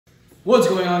What's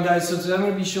going on, guys? So today I'm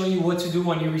going to be showing you what to do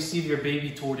when you receive your baby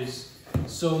tortoise.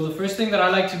 So the first thing that I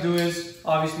like to do is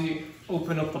obviously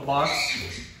open up the box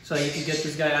so that you can get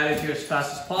this guy out of here as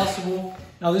fast as possible.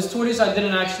 Now this tortoise I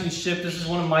didn't actually ship. This is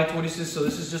one of my tortoises, so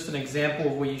this is just an example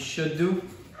of what you should do.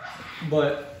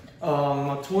 But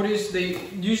a tortoise,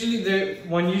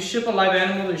 when you ship a live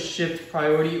animal, they're shipped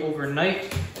priority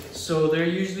overnight. So they're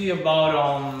usually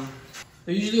about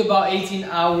 18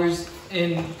 hours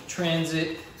in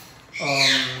transit.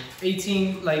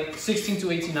 16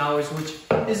 to 18 hours, which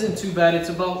isn't too bad. It's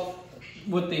about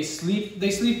what they sleep.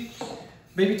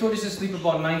 Baby tortoises sleep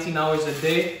about 19 hours a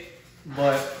day,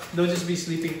 but they'll just be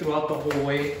sleeping throughout the whole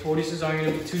way. Tortoises aren't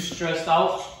going to be too stressed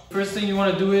out. First thing you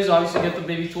want to do is obviously get the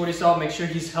baby tortoise out, make sure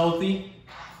he's healthy.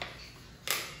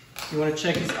 You want to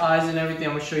check his eyes and everything.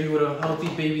 I'm going to show you what a healthy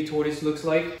baby tortoise looks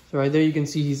like. So right there you can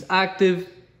see he's active.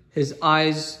 His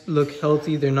eyes look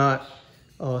healthy. They're not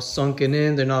sunken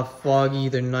in, they're not foggy,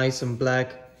 they're nice and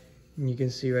black. And you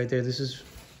can see right there, this is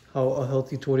how a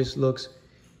healthy tortoise looks.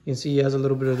 You can see he has a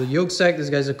little bit of the yolk sac. This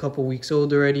guy's a couple weeks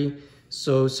old already.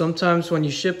 So sometimes when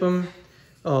you ship them,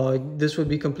 this would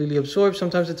be completely absorbed.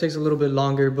 Sometimes it takes a little bit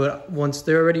longer, but once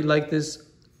they're already like this,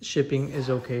 shipping is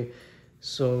okay.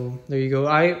 So there you go.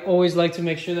 I always like to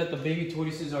make sure that the baby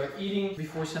tortoises are eating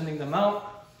before sending them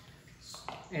out.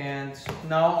 And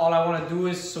now all I want to do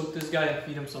is soak this guy and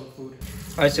feed him some food.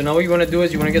 All right, so now what you want to do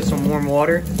is you want to get some warm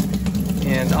water,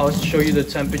 and I'll show you the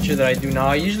temperature that I do now.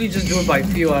 I usually just do it by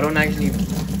feel. I don't actually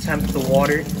temp the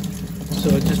water.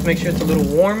 So just make sure it's a little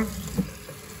warm,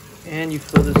 and you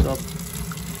fill this up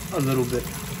a little bit.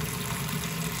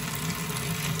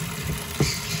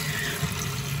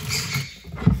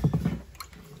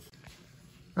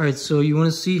 All right, so you want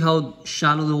to see how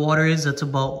shallow the water is? That's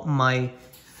about my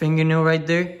fingernail right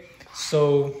there.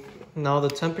 So now the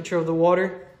temperature of the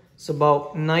water is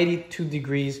about 92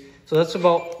 degrees. So that's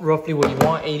about roughly what you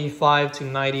want, 85 to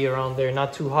 90 around there.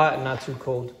 Not too hot and not too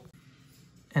cold.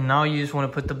 And now you just want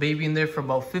to put the baby in there for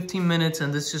about 15 minutes,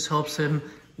 and this just helps him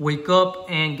wake up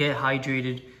and get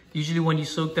hydrated. Usually when you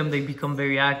soak them, they become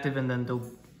very active and then they'll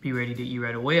be ready to eat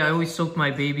right away. I always soak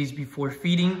my babies before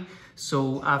feeding.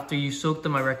 So after you soak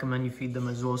them, I recommend you feed them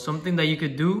as well. Something that you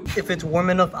could do if it's warm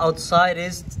enough outside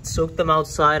is soak them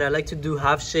outside. I like to do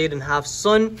half shade and half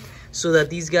sun so that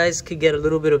these guys could get a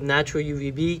little bit of natural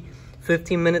UVB.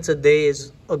 15 minutes a day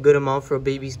is a good amount for a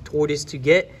baby tortoise to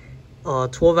get.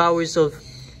 12 hours of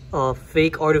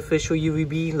fake artificial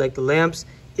UVB like the lamps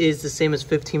is the same as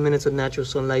 15 minutes of natural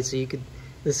sunlight. So you could,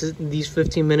 these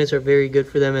 15 minutes are very good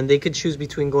for them, and they could choose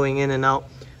between going in and out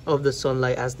of the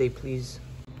sunlight as they please.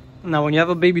 Now, when you have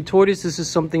a baby tortoise, this is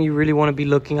something you really want to be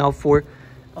looking out for.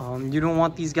 You don't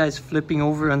want these guys flipping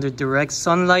over under direct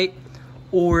sunlight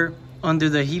or under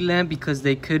the heat lamp, because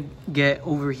they could get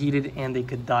overheated and they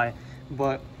could die.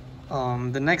 But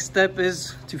the next step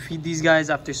is to feed these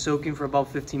guys after soaking for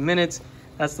about 15 minutes.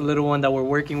 That's the little one that we're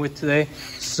working with today.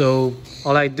 So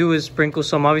all I do is sprinkle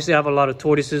some. Obviously, I have a lot of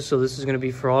tortoises, so this is going to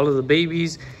be for all of the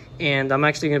babies. And I'm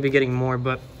actually going to be getting more.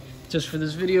 But just for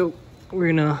this video,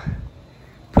 we're going to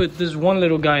put this one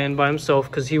little guy in by himself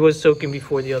because he was soaking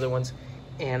before the other ones.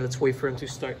 And let's wait for him to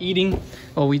start eating.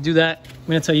 While we do that, I'm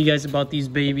going to tell you guys about these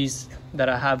babies that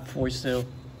I have for sale.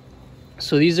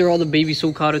 So these are all the baby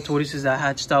sulcata tortoises that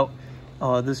hatched out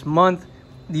this month.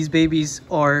 These babies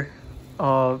are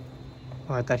oh,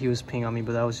 I thought he was peeing on me,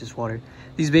 but that was just water.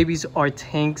 These babies are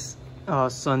Tank's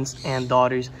sons and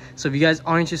daughters. So if you guys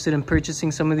are interested in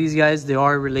purchasing some of these guys, they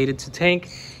are related to Tank.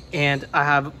 And I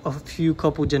have a few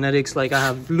couple genetics. Like I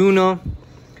have Luna.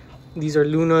 These are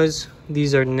Lunas.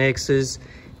 These are Nixes.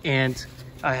 And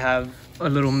I have a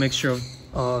little mixture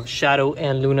of Shadow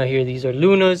and Luna here. These are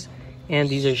Lunas and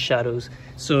these are Shadows.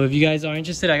 So if you guys are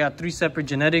interested, I got 3 separate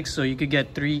genetics. So you could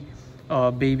get 3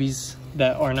 babies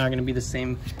that are not going to be the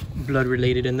same blood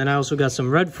related. And then I also got some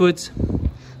Redfoots.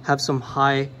 Have some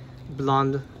high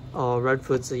blonde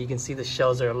Redfoots. So you can see the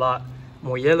shells are a lot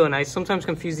more yellow, and I sometimes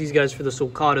confuse these guys for the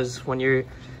sulcatas when you're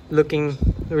looking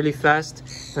really fast.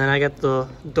 And then I got the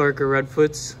darker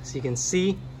Redfoots, so you can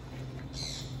see,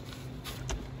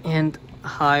 and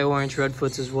high orange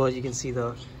Redfoots as well. You can see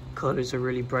the colors are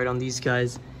really bright on these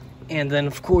guys. And then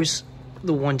of course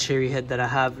the one cherry head that I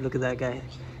have, look at that guy.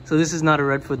 So this is not a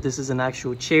Redfoot, this is an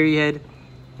actual cherry head,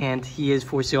 and he is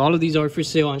for sale. All of these are for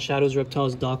sale on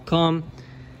shadowsreptiles.com.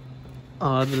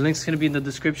 The link's going to be in the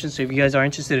description, so if you guys are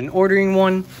interested in ordering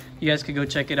one, you guys could go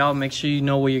check it out. Make sure you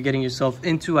know what you're getting yourself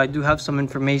into. I do have some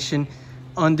information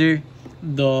under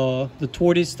the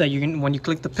tortoise that you can, when you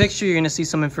click the picture, you're going to see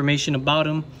some information about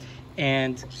him.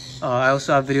 And I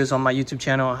also have videos on my YouTube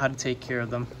channel on how to take care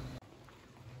of them.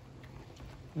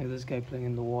 Look at this guy playing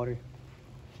in the water.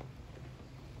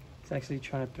 He's actually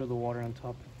trying to throw the water on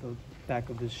top of the back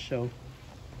of his shell.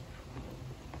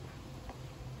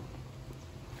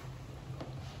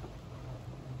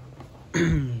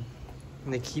 And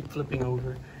they keep flipping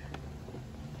over.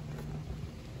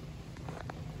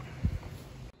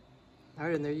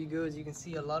 Alright, and there you go. As you can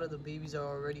see, a lot of the babies are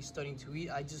already starting to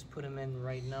eat. I just put them in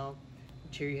right now.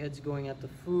 Cherry head's going at the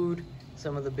food.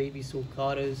 Some of the baby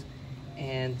sulcatas.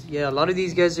 And yeah, a lot of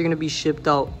these guys are going to be shipped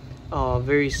out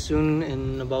very soon,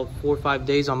 in about 4 or 5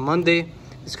 days. On Monday,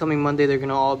 this coming Monday, they're going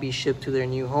to all be shipped to their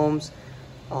new homes.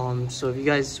 So if you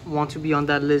guys want to be on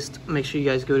that list, make sure you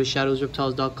guys go to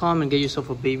shadowsreptiles.com and get yourself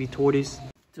a baby tortoise.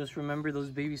 Just remember, those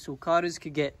baby sulcatas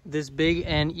could get this big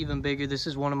and even bigger. This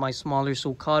is one of my smaller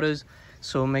sulcatas,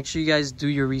 so make sure you guys do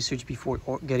your research before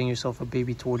getting yourself a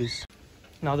baby tortoise.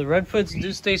 Now the redfoots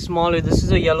do stay smaller. This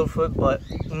is a yellowfoot, but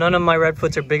none of my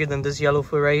redfoots are bigger than this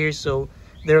yellowfoot right here, so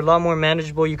they're a lot more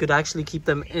manageable. You could actually keep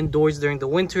them indoors during the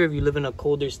winter if you live in a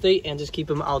colder state, and just keep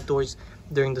them outdoors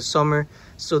during the summer.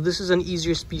 So this is an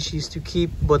easier species to keep,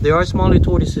 but there are smaller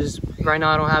tortoises. Right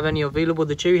now I don't have any available.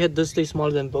 The cherry head does stay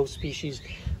smaller than both species.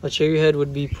 A cherry head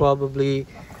would be probably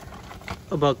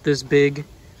about this big.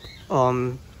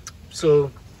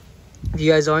 So if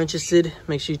you guys are interested,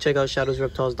 make sure you check out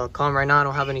shadowsreptiles.com. Right now I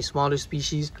don't have any smaller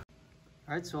species.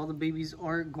 Alright, so all the babies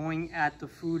are going at the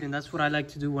food, and that's what I like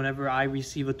to do whenever I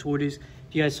receive a tortoise.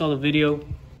 If you guys saw the video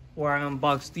where I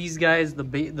unboxed these guys, the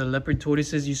leopard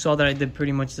tortoises, you saw that I did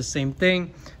pretty much the same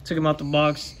thing. Took them out the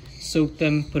box, soaked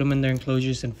them, put them in their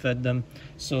enclosures, and fed them.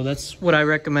 So that's what I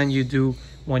recommend you do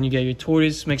when you get your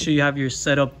tortoise. Make sure you have your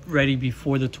setup ready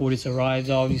before the tortoise arrives,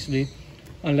 obviously.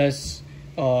 Unless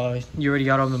you already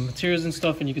got all the materials and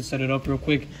stuff and you can set it up real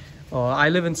quick. I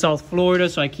live in South Florida,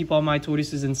 so I keep all my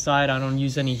tortoises inside. I don't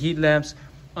use any heat lamps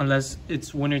unless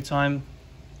it's winter time.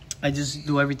 I just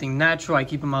do everything natural. I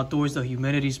keep them outdoors. The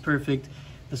humidity is perfect.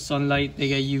 The sunlight, they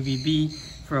get UVB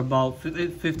for about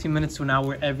 15 minutes to an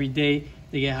hour every day.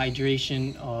 They get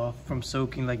hydration from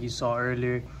soaking like you saw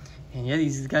earlier. And yeah,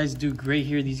 these guys do great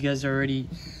here. These guys are already,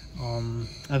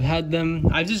 I've had them.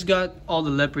 I just got all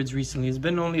the leopards recently. It's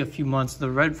been only a few months. The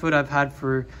redfoot I've had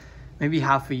for maybe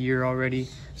half a year already.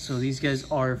 So these guys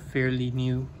are fairly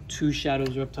new to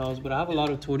Shadows Reptiles, but I have a lot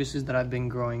of tortoises that I've been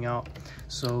growing out.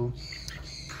 So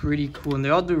pretty cool, and they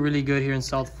all do really good here in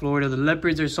South Florida. The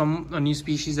leopards are a new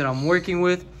species that I'm working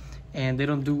with, and they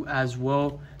don't do as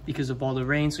well because of all the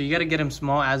rain. So you got to get them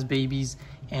small as babies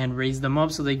and raise them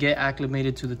up so they get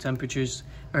acclimated to the temperatures,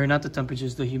 or not the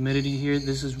temperatures, the humidity here.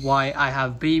 This is why I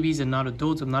have babies and not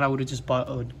adults. I would have just bought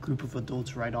a group of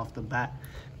adults right off the bat.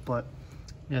 But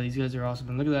yeah, these guys are awesome.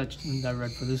 And look at that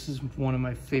redfoot. This is one of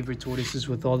my favorite tortoises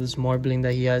with all this marbling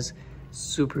that he has.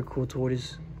 Super cool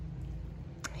tortoise.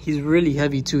 He's really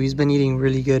heavy too. He's been eating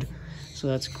really good, so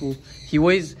that's cool. He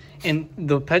weighs, and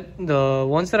the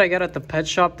ones that I got at the pet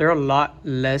shop, they're a lot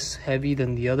less heavy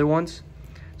than the other ones.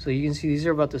 So you can see these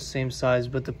are about the same size,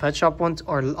 but the pet shop ones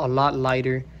are a lot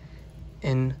lighter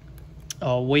in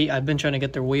weight. I've been trying to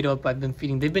get their weight up. I've been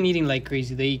feeding. They've been eating like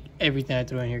crazy. They eat everything I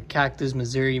throw in here: cactus,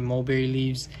 Missouri, mulberry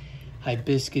leaves,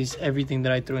 hibiscus, everything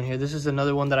that I throw in here. This is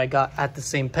another one that I got at the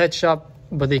same pet shop,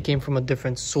 but they came from a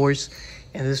different source.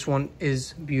 And this one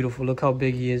is beautiful. Look how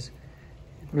big he is.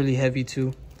 Really heavy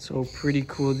too. So pretty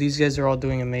cool. These guys are all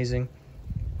doing amazing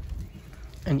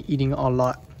and eating a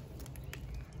lot.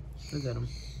 Look at him.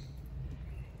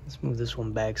 Let's move this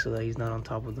one back so that he's not on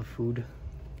top of the food.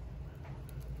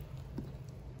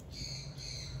 You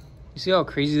see how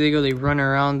crazy they go? They run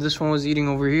around. This one was eating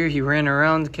over here. He ran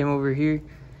around, came over here.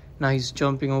 Now he's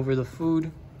jumping over the food.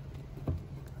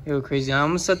 They go crazy. Now I'm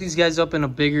gonna set these guys up in a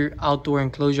bigger outdoor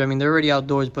enclosure. I mean, they're already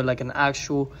outdoors, but like an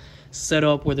actual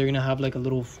setup where they're gonna have like a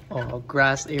little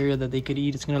grass area that they could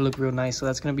eat. It's gonna look real nice. So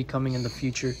that's gonna be coming in the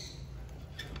future.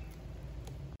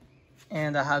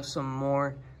 And I have some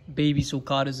more baby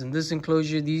sulcatas in this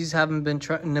enclosure. These haven't been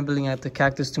nibbling at the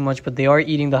cactus too much, but they are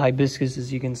eating the hibiscus,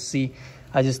 as you can see.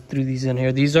 I just threw these in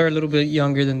here. These are a little bit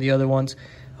younger than the other ones,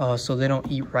 so they don't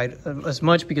eat right as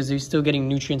much because they're still getting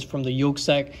nutrients from the yolk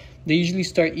sac. They usually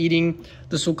start eating,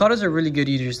 the sulcatas are really good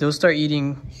eaters. They'll start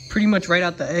eating pretty much right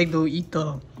out the egg. They'll eat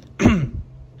the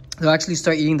they'll actually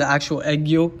start eating the actual egg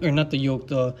yolk, or not the yolk,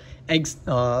 the eggs,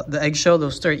 the eggshell.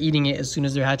 They'll start eating it as soon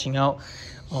as they're hatching out.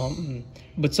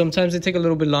 But sometimes they take a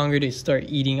little bit longer to start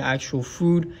eating actual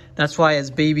food. That's why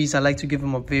as babies I like to give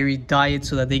them a varied diet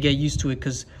so that they get used to it,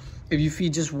 because if you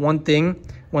feed just one thing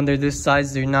when they're this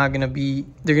size, they're gonna be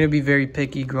very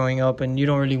picky growing up, and you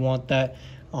don't really want that.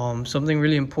 Something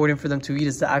really important for them to eat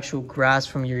is the actual grass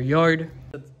from your yard.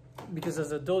 because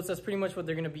as adults, that's pretty much what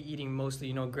they're gonna be eating mostly,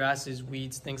 you know, grasses,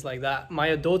 weeds, things like that. My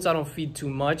adults, I don't feed too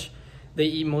much. They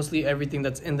eat mostly everything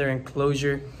that's in their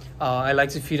enclosure. I like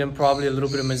to feed them probably a little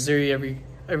bit of Missouri every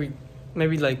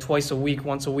maybe like twice a week,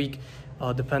 once a week,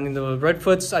 depending. The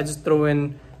Redfoots, I just throw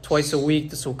in twice a week.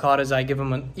 The Sulcatas, I give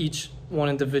them each one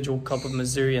individual cup of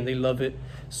Missouri, and they love it.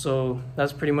 So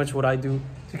that's pretty much what I do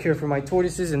to care for my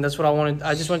tortoises, and that's what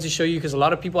I just wanted to show you, because a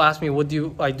lot of people ask me what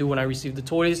do I do when I receive the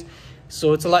tortoise.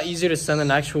 So it's a lot easier to send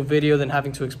an actual video than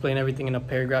having to explain everything in a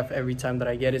paragraph every time that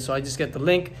I get it. So I just get the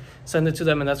link, send it to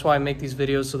them, and that's why I make these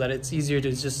videos, so that it's easier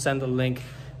to just send a link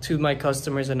to my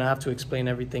customers and I have to explain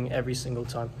everything every single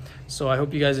time. So I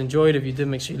hope you guys enjoyed. If you did,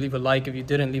 make sure you leave a like. If you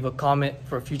didn't, leave a comment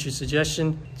for a future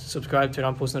suggestion. Subscribe, turn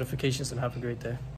on post notifications, and have a great day.